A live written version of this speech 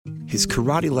his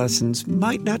karate lessons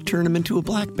might not turn him into a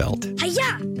black belt.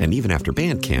 Hi-ya! And even after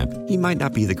band camp, he might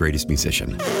not be the greatest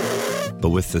musician.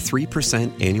 But with the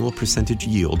 3% annual percentage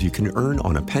yield you can earn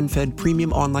on a PenFed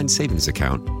premium online savings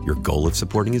account, your goal of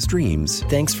supporting his dreams...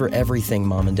 Thanks for everything,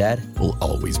 Mom and Dad. ...will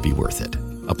always be worth it.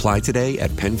 Apply today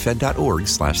at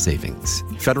PenFed.org/savings.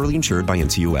 Federally insured by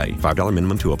NCUA. $5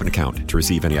 minimum to open account. To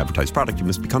receive any advertised product, you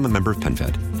must become a member of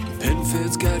PenFed.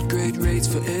 PenFed's got great rates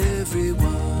for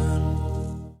everyone.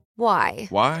 Why?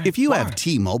 Why? If you have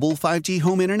T-Mobile 5G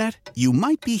home internet, you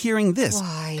might be hearing this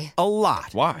Why? a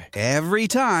lot. Why? Every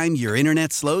time your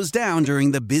internet slows down during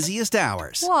the busiest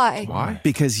hours. Why? Why?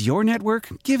 Because your network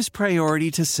gives priority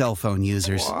to cell phone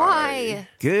users. Why?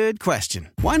 Good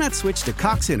question. Why not switch to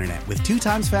Cox Internet with 2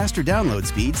 times faster download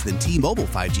speeds than T-Mobile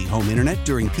 5G home internet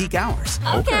during peak hours?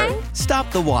 Okay.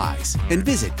 Stop the whys and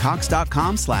visit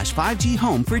cox.com/5G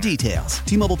home for details.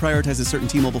 T-Mobile prioritizes certain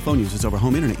T-Mobile phone users over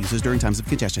home internet users during times of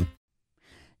congestion.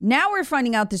 Now we're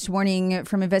finding out this morning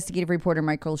from investigative reporter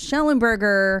Michael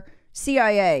Schellenberger,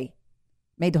 CIA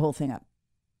made the whole thing up.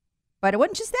 But it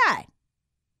wasn't just that.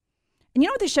 And you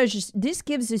know what this shows us? This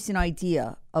gives us an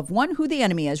idea of, one, who the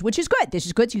enemy is, which is good. This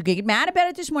is good. So you can get mad about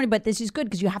it this morning, but this is good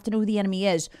because you have to know who the enemy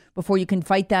is before you can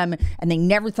fight them. And they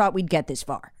never thought we'd get this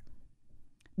far.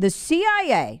 The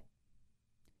CIA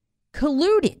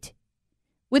colluded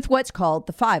with what's called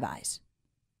the Five Eyes.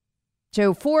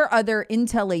 So 4 other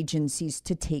intel agencies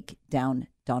to take down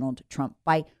Donald Trump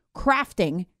by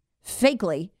crafting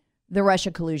fakely the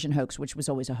Russia collusion hoax, which was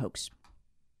always a hoax.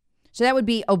 So that would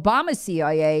be Obama's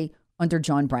CIA under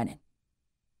John Brennan.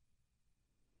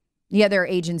 The other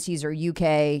agencies are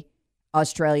UK,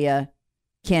 Australia,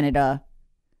 Canada,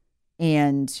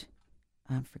 and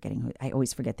I'm forgetting who. I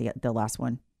always forget the last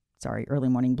one. Sorry, early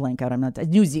morning blank out. I'm not.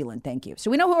 New Zealand, thank you. So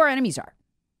we know who our enemies are.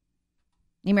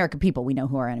 The American people, we know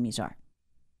who our enemies are.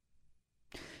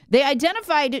 They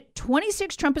identified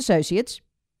 26 Trump associates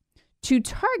to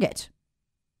target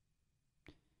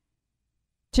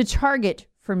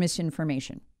for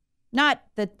misinformation. Not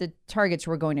that the targets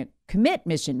were going to commit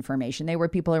misinformation. They were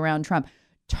people around Trump.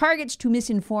 Targets to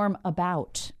misinform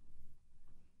about.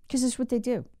 Because that's what they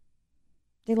do.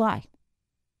 They lie.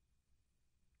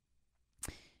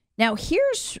 Now,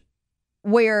 here's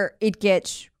where it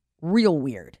gets real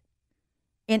weird.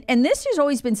 And this has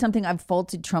always been something I've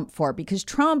faulted Trump for, because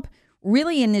Trump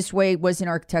really in this way was an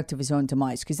architect of his own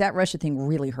demise, because that Russia thing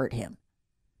really hurt him.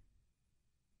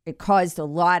 It caused a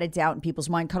lot of doubt in people's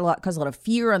mind, caused a lot of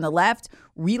fear on the left,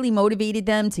 really motivated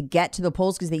them to get to the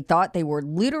polls because they thought they were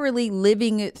literally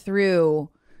living through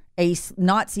a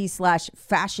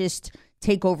Nazi/fascist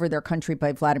takeover of their country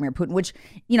by Vladimir Putin, which,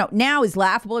 you know, now is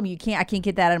laughable. I mean, I can't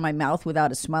get that out of my mouth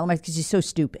without a smile on my face because he's so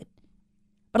stupid.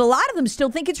 But a lot of them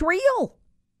still think it's real.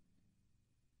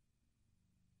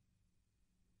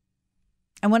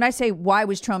 And when I say, why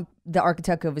was Trump the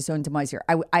architect of his own demise here?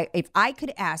 If I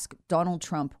could ask Donald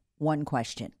Trump one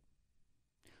question,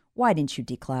 why didn't you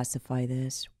declassify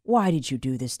this? Why did you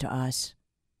do this to us?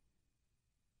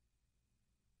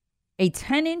 A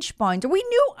 10-inch binder. We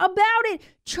knew about it.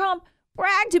 Trump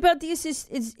bragged about the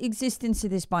existence of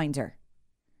this binder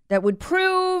that would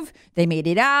prove they made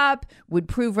it up, would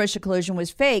prove Russia collusion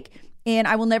was fake. And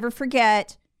I will never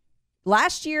forget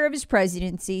last year of his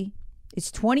presidency. It's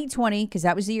 2020 because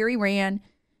that was the year he ran.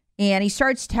 And he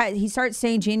starts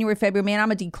saying January, February, man, I'm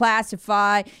going to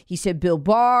declassify. He said Bill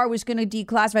Barr was going to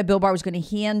declassify. Bill Barr was going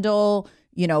to handle,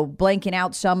 blanking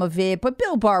out some of it. But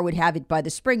Bill Barr would have it by the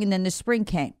spring. And then the spring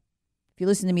came. If you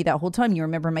listen to me that whole time, you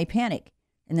remember my panic.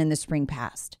 And then the spring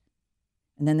passed.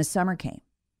 And then the summer came.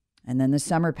 And then the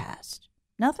summer passed.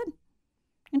 Nothing.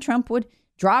 And Trump would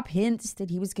drop hints that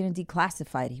he was going to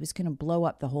declassify it. He was going to blow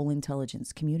up the whole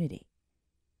intelligence community.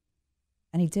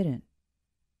 And he didn't.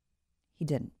 He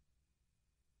didn't.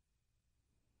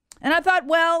 And I thought,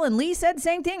 well, and Lee said the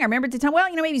same thing. I remember at the time,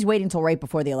 maybe he's waiting until right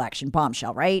before the election.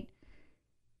 Bombshell, right?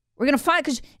 We're going to find,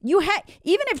 because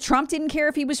even if Trump didn't care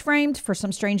if he was framed for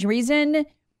some strange reason,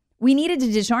 we needed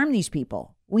to disarm these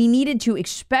people. We needed to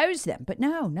expose them. But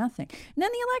no, nothing. And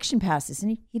then the election passes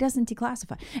and he doesn't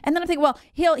declassify. And then I think, well,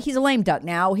 he's a lame duck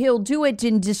now. He'll do it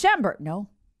in December. No.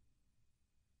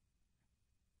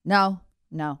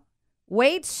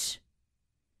 Waits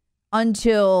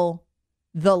until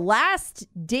the last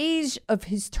days of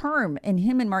his term, and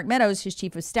him and Mark Meadows, his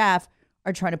chief of staff,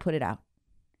 are trying to put it out.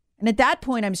 And at that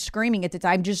point, I'm screaming at the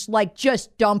time,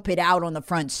 just dump it out on the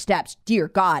front steps. Dear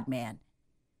God, man.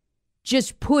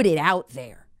 Just put it out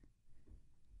there.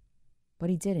 But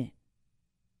he didn't.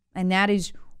 And that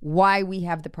is why we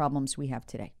have the problems we have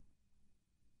today.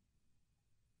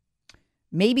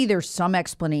 Maybe there's some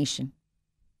explanation.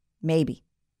 Maybe.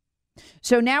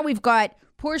 So now we've got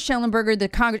poor Schellenberger, the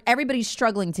Congress, everybody's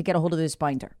struggling to get a hold of this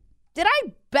binder. Did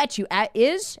I bet you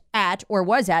was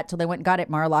at till they went and got it at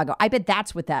Mar-a-Lago? I bet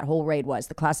that's what that whole raid was,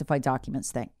 the classified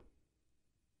documents thing.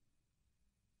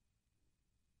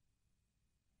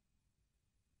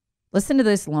 Listen to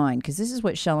this line, because this is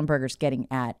what Schellenberger's getting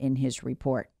at in his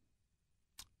report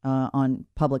on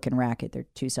Public and Racket. They're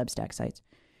two Substack sites.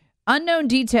 Unknown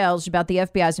details about the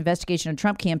FBI's investigation of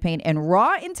Trump campaign and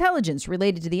raw intelligence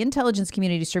related to the intelligence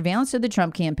community surveillance of the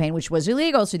Trump campaign, which was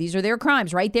illegal. So these are their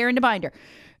crimes right there in the binder.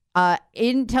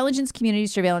 Intelligence community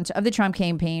surveillance of the Trump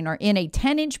campaign are in a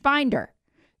 10-inch binder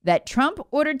that Trump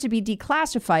ordered to be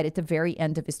declassified at the very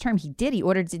end of his term. He did. He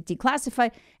ordered it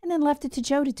declassified and then left it to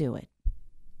Joe to do it.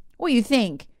 Well, you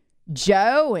think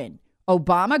Joe and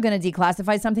Obama going to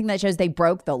declassify something that shows they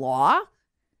broke the law?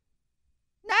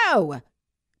 No.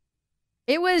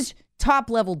 It was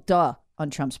top level duh on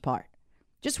Trump's part.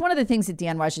 Just one of the things that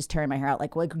Dan was just tearing my hair out.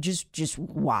 Like just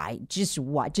why? Just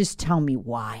why? Just tell me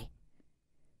why.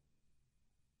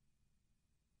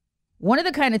 One of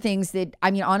the kind of things that,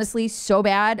 I mean, honestly, so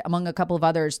bad, among a couple of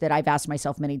others that I've asked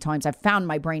myself many times, I've found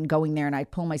my brain going there and I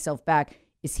pull myself back.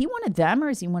 Is he one of them or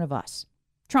is he one of us?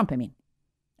 Trump, I mean,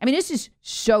 this is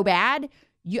so bad.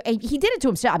 He did it to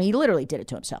himself. I mean, he literally did it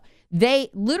to himself. The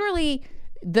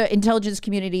intelligence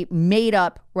community made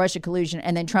up Russia collusion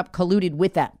and then Trump colluded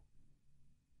with them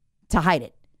to hide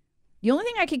it. The only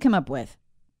thing I could come up with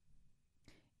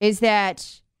is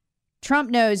that Trump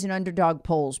knows an underdog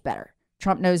polls better.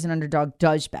 Trump knows an underdog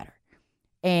does better.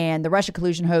 And the Russia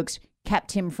collusion hoax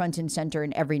kept him front and center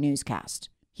in every newscast.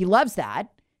 He loves that.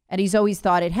 And he's always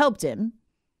thought it helped him.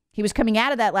 He was coming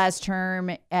out of that last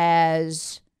term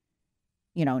as,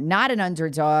 not an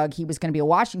underdog. He was going to be a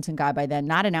Washington guy by then,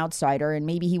 not an outsider. And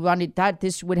maybe he wanted that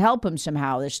this would help him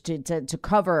somehow, this to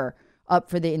cover up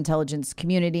for the intelligence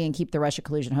community and keep the Russia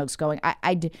collusion hoax going.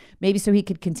 Maybe so he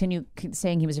could continue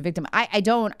saying he was a victim. I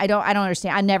don't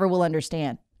understand. I never will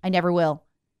understand. I never will.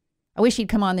 I wish he'd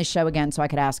come on this show again so I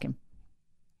could ask him.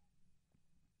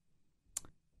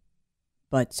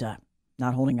 But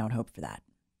not holding out hope for that.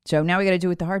 So now we got to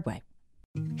do it the hard way.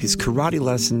 His karate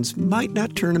lessons might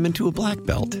not turn him into a black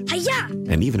belt. Hi-ya!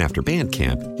 And even after band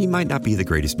camp, he might not be the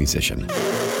greatest musician.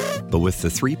 But with the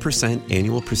 3%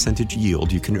 annual percentage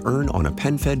yield you can earn on a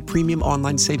PenFed premium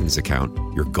online savings account,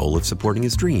 your goal of supporting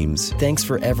his dreams... Thanks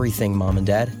for everything, Mom and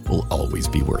Dad. ...will always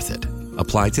be worth it.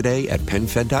 Apply today at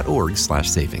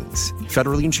PenFed.org/savings.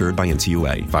 Federally insured by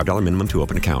NCUA. $5 minimum to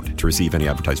open account. To receive any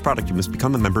advertised product, you must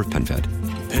become a member of PenFed.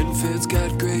 PenFed's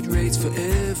got great rates for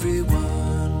everyone.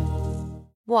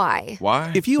 Why?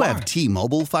 Why? If you have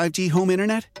T-Mobile 5G home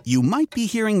internet, you might be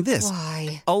hearing this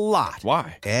Why? a lot.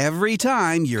 Why? Every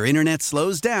time your internet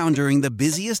slows down during the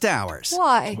busiest hours.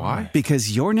 Why? Why?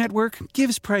 Because your network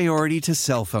gives priority to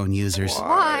cell phone users.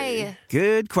 Why?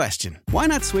 Good question. Why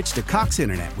not switch to Cox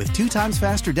Internet with 2 times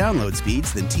faster download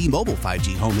speeds than T-Mobile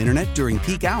 5G home internet during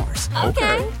peak hours?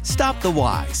 Okay. Stop the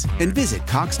whys and visit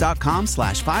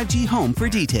cox.com/5G home for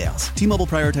details. T-Mobile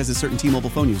prioritizes certain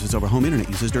T-Mobile phone users over home internet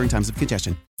users during times of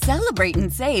congestion. Celebrate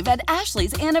and save at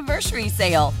Ashley's Anniversary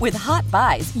Sale. With Hot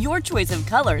Buys, your choice of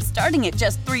colors starting at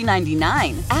just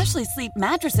 $3.99. Ashley Sleep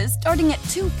mattresses starting at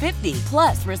 $2.50.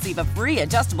 Plus, receive a free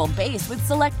adjustable base with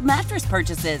select mattress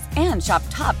purchases. And shop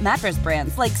top mattress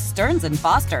brands like Stearns &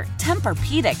 Foster,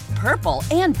 Tempur-Pedic, Purple,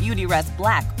 and Beautyrest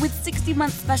Black with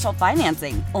 60-month special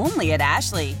financing. Only at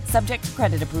Ashley. Subject to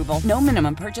credit approval. No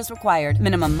minimum purchase required.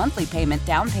 Minimum monthly payment,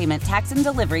 down payment, tax, and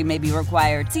delivery may be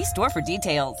required. See store for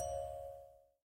details.